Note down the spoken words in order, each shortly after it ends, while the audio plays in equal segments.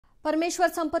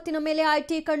ಪರಮೇಶ್ವರ್ ಸಂಪತ್ತಿನ ಮೇಲೆ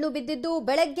ಐಟಿ ಕಣ್ಣು ಬಿದ್ದಿದ್ದು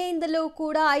ಬೆಳಗ್ಗೆಯಿಂದಲೂ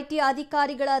ಕೂಡ ಐಟಿ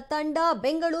ಅಧಿಕಾರಿಗಳ ತಂಡ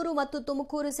ಬೆಂಗಳೂರು ಮತ್ತು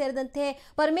ತುಮಕೂರು ಸೇರಿದಂತೆ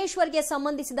ಪರಮೇಶ್ವರ್ಗೆ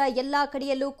ಸಂಬಂಧಿಸಿದ ಎಲ್ಲಾ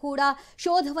ಕಡೆಯಲ್ಲೂ ಕೂಡ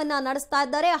ಶೋಧವನ್ನ ನಡೆಸ್ತಾ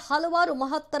ಇದ್ದಾರೆ. ಹಲವಾರು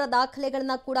ಮಹತ್ತರ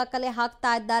ದಾಖಲೆಗಳನ್ನ ಕೂಡ ಕಲೆ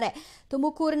ಹಾಕ್ತಾ ಇದ್ದಾರೆ.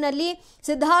 ತುಮಕೂರಿನಲ್ಲಿ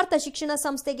ಸಿದ್ಧಾರ್ಥ ಶಿಕ್ಷಣ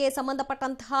ಸಂಸ್ಥೆಗೆ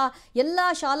ಸಂಬಂಧಪಟ್ಟಂತಹ ಎಲ್ಲಾ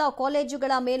ಶಾಲಾ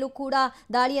ಕಾಲೇಜುಗಳ ಮೇಲೂ ಕೂಡ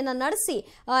ದಾಳಿಯನ್ನ ನಡೆಸಿ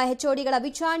ಹೆಚ್ಒಡಿಗಳ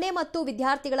ವಿಚಾರಣೆ ಮತ್ತು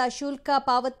ವಿದ್ಯಾರ್ಥಿಗಳ ಶುಲ್ಕ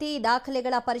ಪಾವತಿ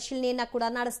ದಾಖಲೆಗಳ ಪರಿಶೀಲನೆಯನ್ನ ಕೂಡ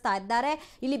ನಡೆಸ್ತಾ ಇದ್ದಾರೆ.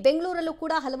 ಇಲ್ಲಿ ಬೆಂಗಳೂರಲ್ಲೂ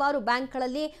ಕೂಡ ಹಲವಾರು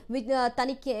ಬ್ಯಾಂಕ್ಗಳಲ್ಲಿ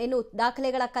ತನಿಖೆ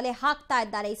ದಾಖಲೆಗಳ ಕಲೆ ಹಾಕ್ತಾ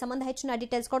ಇದ್ದಾರೆ. ಈ ಸಂಬಂಧ ಹೆಚ್ಚಿನ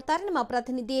ಡೀಟೇಲ್ಸ್ ಕೊಡ್ತಾರೆ ನಮ್ಮ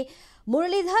ಪ್ರತಿನಿಧಿ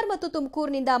ಮುರಳೀಧರ್ ಮತ್ತು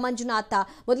ತುಮಕೂರಿನಿಂದ ಮಂಜುನಾಥ.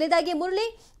 ಮೊದಲನೇದಾಗಿ ಮುರಳಿ,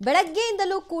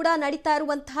 ಬೆಳಗ್ಗೆಯಿಂದಲೂ ಕೂಡ ನಡೀತಾ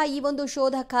ಇರುವಂತಹ ಈ ಒಂದು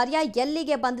ಶೋಧ ಕಾರ್ಯ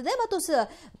ಎಲ್ಲಿಗೆ ಬಂದಿದೆ ಮತ್ತು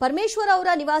ಪರಮೇಶ್ವರ್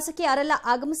ಅವರ ನಿವಾಸಕ್ಕೆ ಯಾರೆಲ್ಲ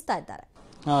ಆಗಮಿಸ್ತಾ ಇದ್ದಾರೆ?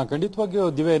 ಖಂಡಿತವಾಗಿಯೂ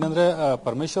ದಿವ್ಯ, ಏನಂದ್ರೆ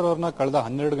ಪರಮೇಶ್ವರ್ ಅವ್ರನ್ನ ಕಳೆದ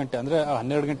 12 ಗಂಟೆ ಅಂದ್ರೆ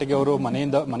 12 ಗಂಟೆಗೆ ಅವರು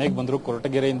ಮನೆಗೆ ಬಂದರು.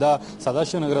 ಕೊರಟಗೆರೆಯಿಂದ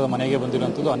ಸದಾಶಿವನಗರದ ಮನೆಗೆ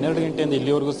ಬಂದಿರುವಂತದ್ದು. 12 ಗಂಟೆಯಿಂದ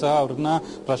ಇಲ್ಲಿವರೆಗೂ ಸಹ ಅವ್ರನ್ನ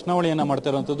ಪ್ರಶ್ನಾವಳಿಯನ್ನ ಮಾಡ್ತಾ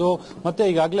ಇರುವಂತದ್ದು. ಮತ್ತೆ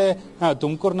ಈಗಾಗಲೇ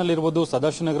ತುಮಕೂರಿನಲ್ಲಿರ್ಬೋದು,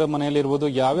 ಸದಾಶಿವನಗರ ಮನೆಯಲ್ಲಿರ್ಬೋದು,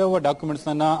 ಯಾವ್ಯಾವ ಡಾಕ್ಯುಮೆಂಟ್ಸ್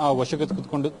ನನ್ನ ವಶಕ್ಕೆ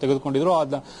ತೆಗೆದುಕೊಂಡಿದ್ರು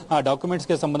ಆ ಡಾಕ್ಯುಮೆಂಟ್ಸ್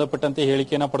ಗೆ ಸಂಬಂಧಪಟ್ಟಂತೆ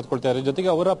ಹೇಳಿಕೆಯನ್ನ ಪಡೆದುಕೊಳ್ತಾ ಇದ್ದಾರೆ.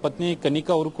 ಜೊತೆಗೆ ಅವರ ಪತ್ನಿ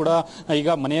ಕನಿಕಾ ಅವರು ಕೂಡ ಈಗ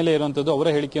ಮನೆಯಲ್ಲೇ ಇರುವಂತದ್ದು, ಅವರ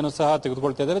ಹೇಳಿಕೆಯನ್ನು ಸಹ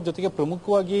ತೆಗೆದುಕೊಳ್ತಾ ಇದ್ದಾರೆ. ಜೊತೆಗೆ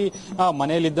ಪ್ರಮುಖವಾಗಿ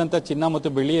ಮನೆಯಲ್ಲಿದ್ದಂತ ಚಿನ್ನ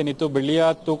ಮತ್ತು ಬೆಳ್ಳಿ ಏನಿತ್ತು,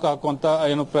 ಬೆಳ್ಳಿಯ ತೂಕ ಹಾಕುವಂತ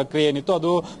ಏನು ಪ್ರಕ್ರಿಯೆ ಏನಿತ್ತು,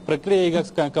 ಅದು ಪ್ರಕ್ರಿಯೆ ಈಗ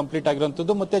ಕಂಪ್ಲೀಟ್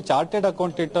ಆಗಿರುವಂತದ್ದು. ಮತ್ತೆ ಚಾರ್ಟೆಡ್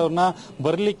ಅಕೌಂಟೆಂಟ್ ಅವ್ರನ್ನ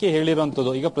ಬರ್ಲಿಕ್ಕೆ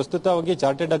ಹೇಳಿರುವಂತದ್ದು. ಈಗ ಪ್ರಸ್ತುತವಾಗಿ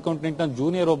ಚಾರ್ಟೆಡ್ ಅಕೌಂಟೆಂಟ್ ನ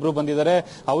ಜೂನಿಯರ್ ಒಬ್ರು ಬಂದಿದ್ದಾರೆ,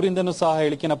 ಅವರಿಂದನೂ ಸಹ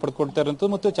ಹೇಳಿಕೆನ ಪಡ್ಕೊಳ್ತಾ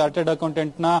ಇರುವಂತದ್ದು. ಮತ್ತು ಚಾರ್ಟೆಡ್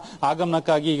ಅಕೌಂಟೆಂಟ್ ನ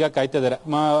ಆಗಮನಕ್ಕಾಗಿ ಈಗ ಕಾಯ್ತಾ ಇದ್ದಾರೆ.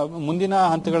 ಮುಂದಿನ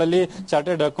ಹಂತಗಳಲ್ಲಿ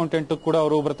ಚಾರ್ಟೆಡ್ ಅಕೌಂಟೆಂಟ್ ಕೂಡ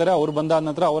ಅವರು ಬರ್ತಾರೆ. ಅವರು ಬಂದ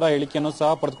ನಂತರ ಅವರ ಹೇಳಿಕೆಯನ್ನು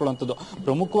ಸಹ ಪಡೆದುಕೊಳ್ಳುವಂತದ್ದು.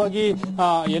 ಪ್ರಮುಖವಾಗಿ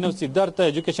ಏನು ಸಿದ್ಧಾರ್ಥ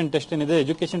ಎಜುಕೇಶನ್ ಟೆಸ್ಟ್ ಏನಿದೆ,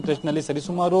 ಎಜುಕೇಶನ್ ಟೆಸ್ಟ್ ನಲ್ಲಿ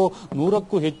ಸರಿಸುಮಾರು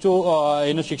 100ಕ್ಕೂ ಹೆಚ್ಚು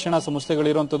ಏನು ಶಿಕ್ಷಣ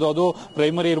ಸಂಸ್ಥೆಗಳಿರುವಂತದ್ದು. ಅದು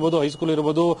ಪ್ರೈಮರಿ ಇರ್ಬೋದು, ಹೈಸ್ಕೂಲ್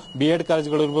ಇರ್ಬೋದು, ಬಿಎಡ್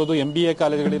ಕಾಲೇಜುಗಳಿರ್ಬೋದು, MBA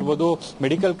ಕಾಲೇಜುಗಳಿರ್ಬೋದು,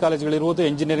 ಮೆಡಿಕಲ್ ಕಾಲೇಜುಗಳಿರ್ಬೋದು,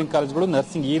 ಇಂಜಿನಿಯರಿಂಗ್ ಕಾಲೇಜುಗಳು,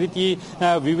 ನರ್ಸಿಂಗ್, ಈ ರೀತಿ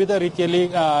ವಿವಿಧ ರೀತಿಯಲ್ಲಿ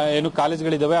ಏನು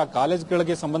ಕಾಲೇಜುಗಳಿದಾವೆ. ಆ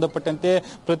ಕಾಲೇಜುಗಳಿಗೆ ಸಂಬಂಧಪಟ್ಟಂತೆ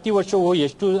ಪ್ರತಿ ವರ್ಷವೂ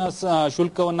ಎಷ್ಟು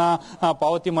ಶುಲ್ಕವನ್ನ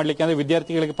ಪಾವತಿ ಮಾಡಲಿಕ್ಕೆ, ಅಂದ್ರೆ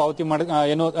ವಿದ್ಯಾರ್ಥಿಗಳಿಗೆ ಪಾವತಿ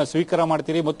ಏನು ಸ್ವೀಕಾರ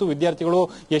ಮಾಡ್ತೀರಿ ಮತ್ತು ವಿದ್ಯಾರ್ಥಿಗಳು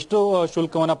ಎಷ್ಟು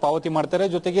ಶುಲ್ಕವನ್ನ ಪಾವತಿ ಮಾಡ್ತಾರೆ,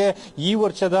 ಜೊತೆಗೆ ಈ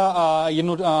ವರ್ಷದ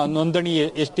ಏನು ನೋಂದಣಿ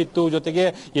ಎಷ್ಟಿತ್ತು, ಜೊತೆಗೆ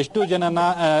ಎಷ್ಟು ಜನನ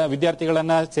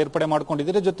ವಿದ್ಯಾರ್ಥಿಗಳನ್ನ ಸೇರ್ಪಡೆ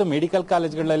ಮಾಡ್ಕೊಂಡಿದ್ದಾರೆ, ಜೊತೆ ಮೆಡಿಕಲ್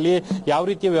ಕಾಲೇಜುಗಳಲ್ಲಿ ಯಾವ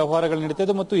ರೀತಿಯ ವ್ಯವಹಾರಗಳು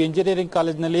ನಡೀತದೆ ಮತ್ತು ಇಂಜಿನಿಯರಿಂಗ್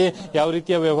ಕಾಲೇಜಿನಲ್ಲಿ ಯಾವ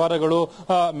ರೀತಿಯ ವ್ಯವಹಾರಗಳು,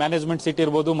 ಮ್ಯಾನೇಜ್ಮೆಂಟ್ ಸೀಟ್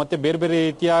ಇರಬಹುದು, ಮತ್ತೆ ಬೇರೆ ಬೇರೆ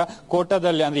ರೀತಿಯ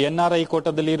ಕೋಟಾದಲ್ಲಿ ಅಂದ್ರೆ NRI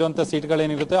ಕೋಟಾದಲ್ಲಿ ಇರುವಂತಹ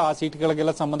ಸೀಟ್ಗಳೇನಿರುತ್ತೆ ಆ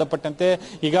ಸೀಟ್ಗಳಿಗೆಲ್ಲ ಸಂಬಂಧಪಟ್ಟಂತೆ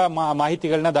ಈಗ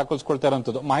ಮಾಹಿತಿಗಳನ್ನ ದಾಖಲಿಸಿಕೊಳ್ತಾ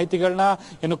ಇರುವಂತದ್ದು. ಮಾಹಿತಿಗಳನ್ನ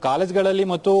ಏನು ಕಾಲೇಜ್ಗಳಲ್ಲಿ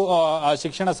ಮತ್ತು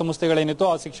ಶಿಕ್ಷಣ ಸಂಸ್ಥೆಗಳೇನಿತ್ತು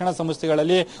ಆ ಶಿಕ್ಷಣ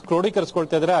ಸಂಸ್ಥೆಗಳಲ್ಲಿ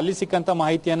ಕ್ರೋಢೀಕರಿಸಿಕೊಳ್ತಾ ಇದ್ದಾರೆ. ಅಲ್ಲಿ ಸಿಕ್ಕಂತ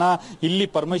ಮಾಹಿತಿಯನ್ನ ಇಲ್ಲಿ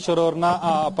ಪರಮೇಶ್ವರ್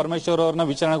ಅವ್ರನ್ನ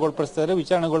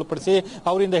ವಿಚಾರಣೆಗೊಳಪಡಿಸಿ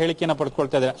ಅವರಿಂದ ಹೇಳಿಕೆಯನ್ನ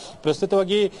ಪಡೆದುಕೊಳ್ತಾ ಇದ್ದಾರೆ.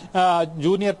 ಪ್ರಸ್ತುತವಾಗಿ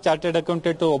ಜೂನಿಯರ್ ಚಾರ್ಟೆಡ್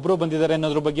ಅಕೌಂಟೆಂಟ್ ಒಬ್ರು ಬಂದಿದ್ದಾರೆ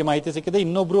ಅನ್ನೋದ್ರ ಬಗ್ಗೆ ಮಾಹಿತಿ ಸಿಕ್ಕಿದೆ.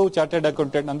 ಇನ್ನೊಬ್ರು ಚಾರ್ಟೆಡ್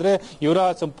ಅಕೌಂಟೆಂಟ್ ಅಂದ್ರೆ ಇವರ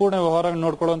ಸಂಪೂರ್ಣ ವ್ಯವಹಾರ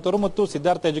ನೋಡ್ಕೊಳ್ಳುವಂತವ್ರು ಮತ್ತು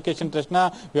ಸಿದ್ಧಾರ್ಥ ಎಜುಕೇಶನ್ ಟ್ರಸ್ಟ್ ನ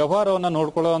ವ್ಯವಹಾರವನ್ನ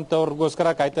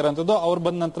ನೋಡ್ಕೊಳ್ಳುವಂತವ್ರಿಗೋಸ್ಕರ ಕಾಯ್ತಾ ಇರುವಂತದ್ದು. ಅವ್ರು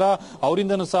ಬಂದ ನಂತರ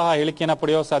ಅವರಿಂದನೂ ಸಹ ಹೇಳಿಕೆಯನ್ನ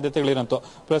ಪಡೆಯುವ ಸಾಧ್ಯತೆಗಳಿರಂತು.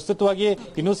 ಪ್ರಸ್ತುತವಾಗಿ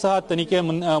ಇನ್ನೂ ಸಹ ತನಿಖೆ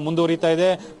ಮುಂದುವರಿತಾ ಇದೆ.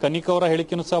 ಕನಿಕಾ ಅವರ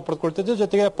ಹೇಳಿಕೆಯನ್ನು ಸಹ ಪಡ್ಕೊಳ್ತಿದ್ದು,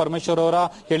 ಜೊತೆಗೆ ಪರಮೇಶ್ವರ್ ಅವರ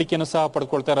ಹೇಳಿಕೆಯನ್ನು ಸಹ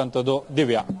ಪಡ್ಕೊಳ್ತಾ ಇರುವಂತದ್ದು.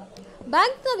 ದಿವ್ಯಾ,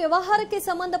 ಬ್ಯಾಂಕ್ನ ವ್ಯವಹಾರಕ್ಕೆ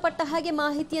ಸಂಬಂಧಪಟ್ಟ ಹಾಗೆ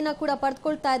ಮಾಹಿತಿಯನ್ನ ಕೂಡ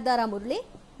ಪಡೆದುಕೊಳ್ತಾ ಇದ್ದಾರಾ ಮುರಳಿ?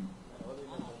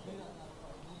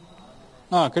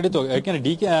 ಖಂಡಿತ.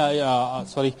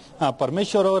 ಯಾಕೆಂದ್ರೆ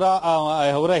ಪರಮೇಶ್ವರ್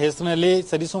ಅವರ ಹೆಸರಿನಲ್ಲಿ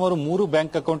ಸರಿಸುಮಾರು 3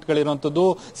 ಬ್ಯಾಂಕ್ ಅಕೌಂಟ್ಗಳಿರುವಂತದ್ದು.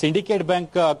 ಸಿಂಡಿಕೇಟ್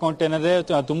ಬ್ಯಾಂಕ್ ಅಕೌಂಟ್ ಏನಿದೆ,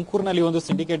 ತುಮಕೂರಿನಲ್ಲಿ ಒಂದು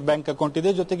ಸಿಂಡಿಕೇಟ್ ಬ್ಯಾಂಕ್ ಅಕೌಂಟ್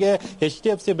ಇದೆ, ಜೊತೆಗೆ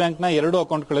HDFC ಬ್ಯಾಂಕ್ ನ 2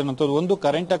 ಅಕೌಂಟ್ಗಳಿರುವಂತದ್ದು. ಒಂದು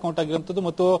ಕರೆಂಟ್ ಅಕೌಂಟ್ ಆಗಿರುವಂತದ್ದು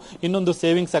ಮತ್ತು ಇನ್ನೊಂದು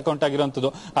ಸೇವಿಂಗ್ಸ್ ಅಕೌಂಟ್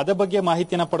ಆಗಿರುವಂತದ್ದು. ಅದರ ಬಗ್ಗೆ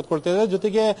ಮಾಹಿತಿಯನ್ನ ಪಡೆದುಕೊಳ್ತಾ ಇದ್ದಾರೆ.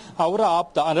 ಜೊತೆಗೆ ಅವರ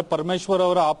ಆಪ್ತ ಅಂದ್ರೆ ಪರಮೇಶ್ವರ್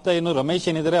ಅವರ ಆಪ್ತ ಏನು ರಮೇಶ್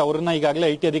ಏನಿದ್ದಾರೆ, ಅವರನ್ನ ಈಗಾಗಲೇ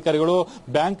IT ಅಧಿಕಾರಿಗಳು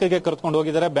ಬ್ಯಾಂಕ್ಗೆ ಕರ್ಕೊಂಡು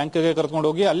ಹೋಗಿದ್ದಾರೆ. ಬ್ಯಾಂಕ್ಗೆ ಕರ್ಕೊಂಡು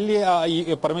ಹೋಗಿ ಅಲ್ಲಿ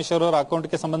ಈ ಪರಮೇಶ್ವರ್ ಅವರ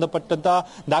ಅಕೌಂಟ್ಗೆ ಸಂಬಂಧಪಟ್ಟಂತ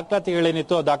ದಾಖಲಾತಿಗಳೇನಿತ್ತು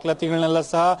ದಾಖಲಾತಿಗಳನ್ನೆಲ್ಲ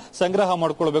ಸಹ ಸಂಗ್ರಹ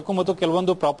ಮಾಡಿಕೊಳ್ಬೇಕು ಮತ್ತು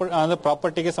ಕೆಲವೊಂದು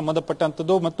ಪ್ರಾಪರ್ಟಿಗೆ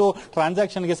ಸಂಬಂಧಪಟ್ಟಂತದ್ದು ಮತ್ತು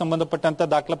ಟ್ರಾನ್ಸಾಕ್ಷನ್ ಗೆ ಸಂಬಂಧಪಟ್ಟಂತ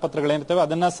ದಾಖಲಾ ಪತ್ರಗಳೇನಿರ್ತವೆ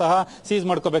ಅದನ್ನ ಸಹ ಸೀಸ್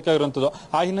ಮಾಡ್ಕೋಬೇಕಾಗಿರುವಂತದ್ದು.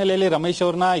 ಆ ಹಿನ್ನೆಲೆಯಲ್ಲಿ ರಮೇಶ್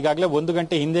ಅವ್ರನ್ನ ಈಗಾಗಲೇ 1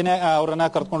 ಗಂಟೆ ಹಿಂದೆನೆ ಅವರನ್ನ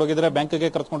ಕರ್ಕೊಂಡು ಹೋಗಿದ್ದಾರೆ, ಬ್ಯಾಂಕ್ಗೆ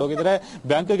ಕರ್ಕೊಂಡು ಹೋಗಿದ್ದಾರೆ.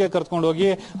 ಬ್ಯಾಂಕ್ಗೆ ಕರ್ಕೊಂಡು ಹೋಗಿ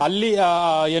ಅಲ್ಲಿ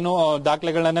ಏನು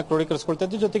ದಾಖಲೆಗಳನ್ನ ಕ್ರೋಢೀಕರಿಸಿಕೊಳ್ತಾ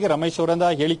ಇದ್ದು, ಜೊತೆಗೆ ರಮೇಶ್ ಅವರಿಂದ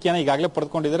ಹೇಳಿಕೆಯನ್ನ ಈಗಾಗಲೇ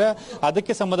ಪಡೆದುಕೊಂಡಿದ್ದಾರೆ.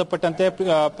 ಅದಕ್ಕೆ ಸಂಬಂಧಪಟ್ಟಂತೆ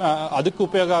ಅದಕ್ಕೆ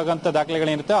ಉಪಯೋಗ ಆಗುವಂತ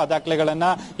ದಾಖಲೆಗಳೇನಿರುತ್ತೆ ಆ ದಾಖಲೆಗಳನ್ನ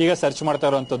ಈಗ ಸರ್ಚ್ ಮಾಡ್ತಾ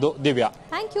ಇರುವಂತದ್ದು. ದಿವ್ಯಾ,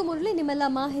 ಥ್ಯಾಂಕ್ ಯು ಮುರಳಿ ನಿಮ್ಮೆಲ್ಲ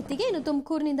ಮಾಹಿತಿಗೆ. ಇನ್ನು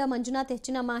ತುಮಕೂರಿನಿಂದ ಮಂಜುನಾಥ್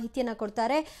ಹೆಚ್ಚಿನ ಮಾಹಿತಿಯನ್ನ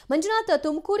ಕೊಡ್ತಾರೆ. ಮಂಜುನಾಥ್,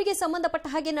 ತುಮಕೂರಿಗೆ ಸಂಬಂಧಪಟ್ಟ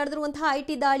ಹಾಗೆ ನಡೆದಿರುವಂತಹ IT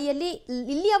ದಾಳಿಯಲ್ಲಿ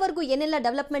ಇಲ್ಲಿಯವರೆಗೂ ಏನೆಲ್ಲ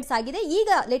ಡೆವಲಪ್ಮೆಂಟ್ಸ್ ಆಗಿದೆ, ಈಗ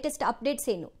ಲೇಟೆಸ್ಟ್ ಅಪ್ಡೇಟ್ಸ್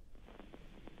ಏನು?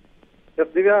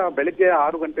 ದಿವ್ಯಾ, ಬೆಳಿಗ್ಗೆ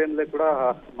 6 ಗಂಟೆಯಿಂದಲೇ ಕೂಡ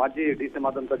ಮಾಜಿ DCM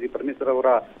ಆದಂತಹ ಜಿ ಪರಮೇಶ್ವರ್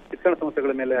ಅವರ ಶಿಕ್ಷಣ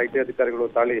ಸಂಸ್ಥೆಗಳ ಮೇಲೆ IT ಅಧಿಕಾರಿಗಳು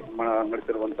ದಾಳಿ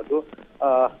ನಡೆಸಿರುವಂತದ್ದು.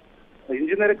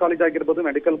 ಇಂಜಿನಿಯರಿಂಗ್ ಕಾಲೇಜ್ ಆಗಿರ್ಬೋದು,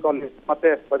 ಮೆಡಿಕಲ್ ಕಾಲೇಜ್ ಮತ್ತೆ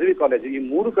ಪದವಿ ಕಾಲೇಜ್, ಈ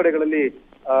 3 ಕಡೆಗಳಲ್ಲಿ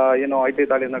ಏನು IT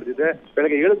ದಾಳಿ ನಡೆದಿದೆ.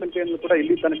 ಬೆಳಗ್ಗೆ 7 ಗಂಟೆಯನ್ನು ಕೂಡ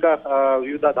ಇಲ್ಲಿ ತನಕ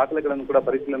ವಿವಿಧ ದಾಖಲೆಗಳನ್ನು ಕೂಡ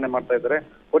ಪರಿಶೀಲನೆ ಮಾಡ್ತಾ ಇದ್ದಾರೆ.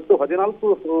 ಒಟ್ಟು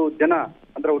 14 ಜನ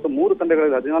ಅಂದ್ರೆ ಒಟ್ಟು 3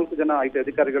 ತಂಡಗಳಲ್ಲಿ 14 ಜನ IT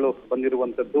ಅಧಿಕಾರಿಗಳು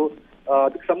ಬಂದಿರುವಂತದ್ದು.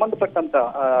 ಅದಕ್ಕೆ ಸಂಬಂಧಪಟ್ಟಂತ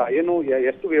ಏನು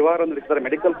ಎಷ್ಟು ವ್ಯವಹಾರ ನಡೆಸಿದ್ದಾರೆ,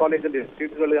 ಮೆಡಿಕಲ್ ಕಾಲೇಜಲ್ಲಿ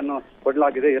ಸೀಟ್ಗಳನ್ನು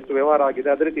ಕೊಡಲಾಗಿದೆ, ಎಷ್ಟು ವ್ಯವಹಾರ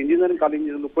ಆಗಿದೆ, ಅದೇ ರೀತಿ ಇಂಜಿನಿಯರಿಂಗ್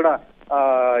ಕಾಲೇಜಿನಲ್ಲೂ ಕೂಡ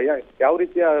ಯಾವ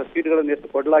ರೀತಿಯ ಸೀಟ್ಗಳನ್ನು ಎಷ್ಟು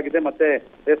ಕೊಡಲಾಗಿದೆ, ಮತ್ತೆ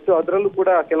ಎಷ್ಟು ಅದರಲ್ಲೂ ಕೂಡ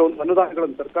ಕೆಲವೊಂದು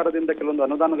ಅನುದಾನಗಳನ್ನು ಸರ್ಕಾರದಿಂದ ಕೆಲವೊಂದು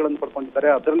ಅನುದಾನಗಳನ್ನು ಪಡ್ಕೊಂಡಿದ್ದಾರೆ,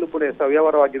 ಅದರಲ್ಲೂ ಕೂಡ ಎಷ್ಟು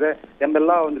ಅವ್ಯವಹಾರವಾಗಿದೆ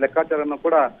ಎಂಬೆಲ್ಲ ಒಂದು ಲೆಕ್ಕಾಚಾರವನ್ನು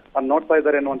ಕೂಡ ನೋಡ್ತಾ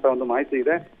ಇದ್ದಾರೆ ಅನ್ನುವಂತ ಒಂದು ಮಾಹಿತಿ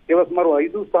ಇದೆ. ಕೇವಲ ಸುಮಾರು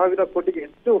 5,000 ಕೋಟಿಗೆ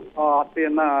ಹೆಚ್ಚು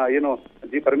ಆಸ್ತಿಯನ್ನ ಏನು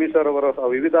ಜಿ ಪರಮೇಶ್ವರ್ ಅವರ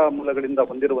ವಿವಿಧ ಮೂಲಗಳಿಂದ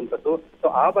ಹೊಂದಿರುವಂತದ್ದು. ಸೊ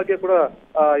ಆ ಬಗ್ಗೆ ಕೂಡ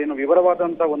ಏನು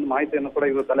ವಿವರವಾದಂತಹ ಒಂದು ಮಾಹಿತಿಯನ್ನು ಕೂಡ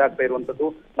ಇವರು ತಲೆ ಹಾಕ್ತಾ ಇರುವಂತದ್ದು.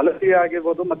 ಮಲೇಷಿಯಾ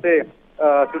ಆಗಿರ್ಬೋದು, ಮತ್ತೆ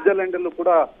ಸ್ವಿಟ್ಜರ್ಲೆಂಡ್ ಅಲ್ಲೂ ಕೂಡ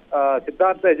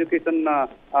ಸಿದ್ಧಾರ್ಥ ಎಜುಕೇಶನ್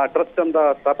ಟ್ರಸ್ಟ್ ಅಂತ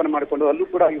ಸ್ಥಾಪನೆ ಮಾಡಿಕೊಂಡು ಅಲ್ಲೂ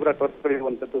ಕೂಡ ಇವರ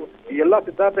ಟ್ರಸ್ಟ್ಗಳಿರುವಂತದ್ದು. ಈ ಎಲ್ಲಾ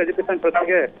ಸಿದ್ಧಾರ್ಥ ಎಜುಕೇಶನ್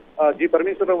ಟ್ರಸ್ಟ್ಗೆ ಜಿ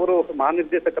ಪರಮೇಶ್ವರ್ ಅವರು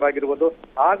ಮಹಾನಿರ್ದೇಶಕರಾಗಿರ್ಬೋದು.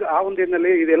 ಆ ಒಂದು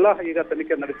ಹಿನ್ನೆಲೆ ಇದೆಲ್ಲ ಈಗ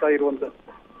ತನಿಖೆ ನಡೆಸ್ತಾ ಇರುವಂತದ್ದು.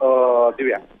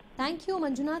 ದಿವ್ಯಾ, ಥ್ಯಾಂಕ್ ಯು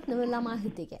ಮಂಜುನಾಥ್ ನೀವೆಲ್ಲ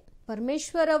ಮಾಹಿತಿಗೆ.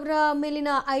 ಪರಮೇಶ್ವರ್ ಅವರ ಮೇಲಿನ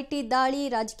ಐಟಿ ದಾಳಿ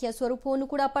ರಾಜಕೀಯ ಸ್ವರೂಪವನ್ನು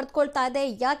ಕೂಡ ಪಡೆದುಕೊಳ್ತಾ ಇದೆ.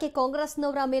 ಯಾಕೆ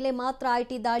ಕಾಂಗ್ರೆಸ್ನವರ ಮೇಲೆ ಮಾತ್ರ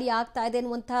ಐಟಿ ದಾಳಿ ಆಗ್ತಾ ಇದೆ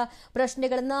ಅನ್ನುವಂತಹ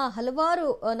ಪ್ರಶ್ನೆಗಳನ್ನ ಹಲವಾರು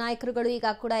ನಾಯಕರುಗಳು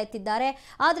ಈಗ ಕೂಡ ಎತ್ತಿದ್ದಾರೆ.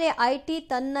 ಆದರೆ ಐಟಿ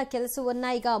ತನ್ನ ಕೆಲಸವನ್ನ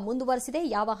ಈಗ ಮುಂದುವರೆಸಿದೆ.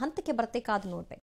 ಯಾವ ಹಂತಕ್ಕೆ ಬರುತ್ತೆ ಕಾದು ನೋಡ್ಬೇಕು.